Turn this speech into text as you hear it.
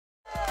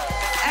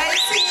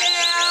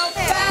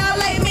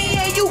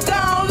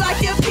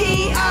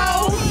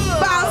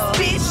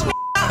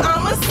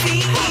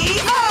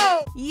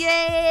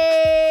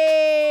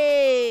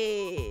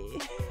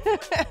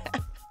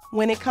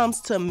When it comes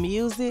to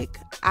music,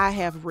 I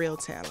have real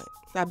talent.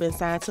 I've been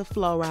signed to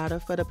Flo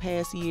Rida for the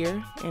past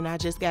year, and I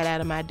just got out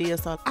of my deal.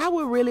 So I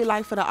would really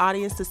like for the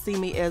audience to see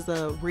me as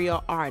a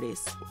real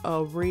artist,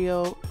 a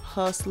real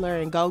hustler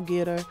and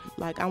go-getter.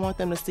 Like, I want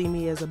them to see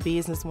me as a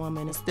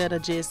businesswoman instead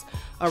of just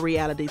a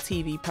reality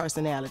TV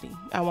personality.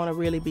 I want to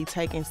really be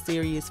taken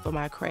serious for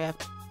my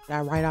craft.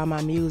 I write all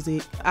my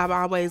music. I'm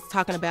always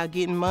talking about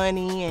getting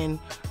money, and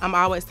I'm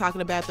always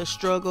talking about the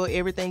struggle.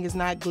 Everything is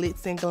not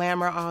glitz and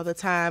glamour all the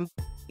time.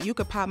 You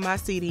could pop my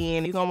CD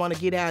in, you're gonna wanna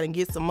get out and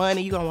get some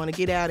money, you're gonna wanna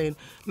get out and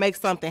make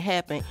something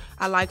happen.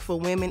 I like for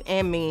women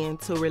and men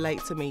to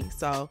relate to me,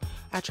 so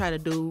I try to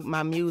do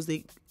my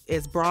music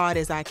as broad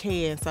as I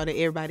can so that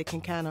everybody can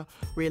kind of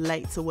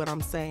relate to what I'm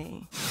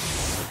saying.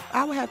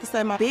 I would have to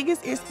say my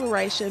biggest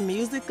inspiration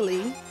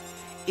musically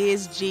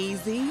is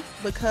Jeezy,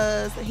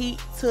 because he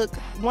took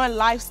one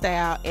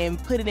lifestyle and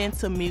put it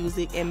into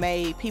music and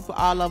made people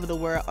all over the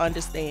world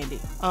understand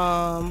it.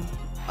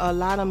 A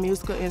lot of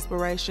musical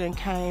inspiration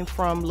came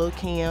from Lil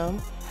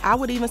Kim. I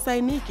would even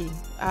say Nicki.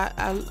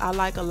 I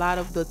like a lot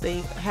of the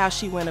thing, how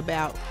she went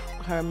about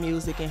her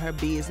music and her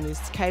business.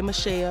 K.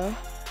 Michelle,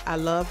 I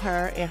love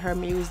her and her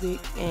music,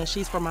 and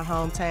she's from my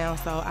hometown,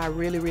 so I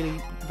really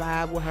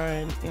vibe with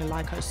her and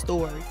like her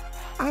story.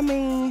 I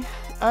mean,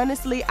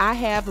 honestly, I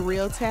have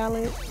real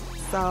talent,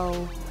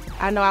 so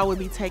I know I would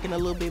be taken a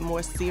little bit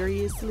more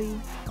seriously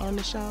on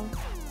the show.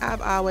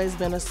 I've always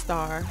been a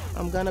star.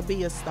 I'm gonna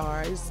be a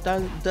star. It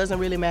doesn't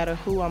really matter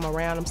who I'm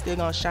around, I'm still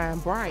gonna shine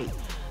bright.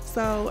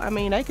 So, I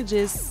mean, they could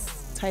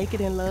just take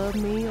it and love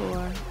me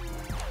or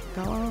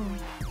go on.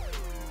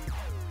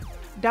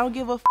 Don't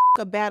give a f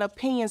about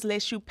opinions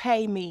unless you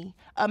pay me.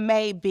 A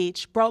made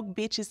bitch, broke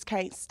bitches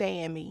can't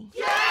stand me.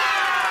 Yeah!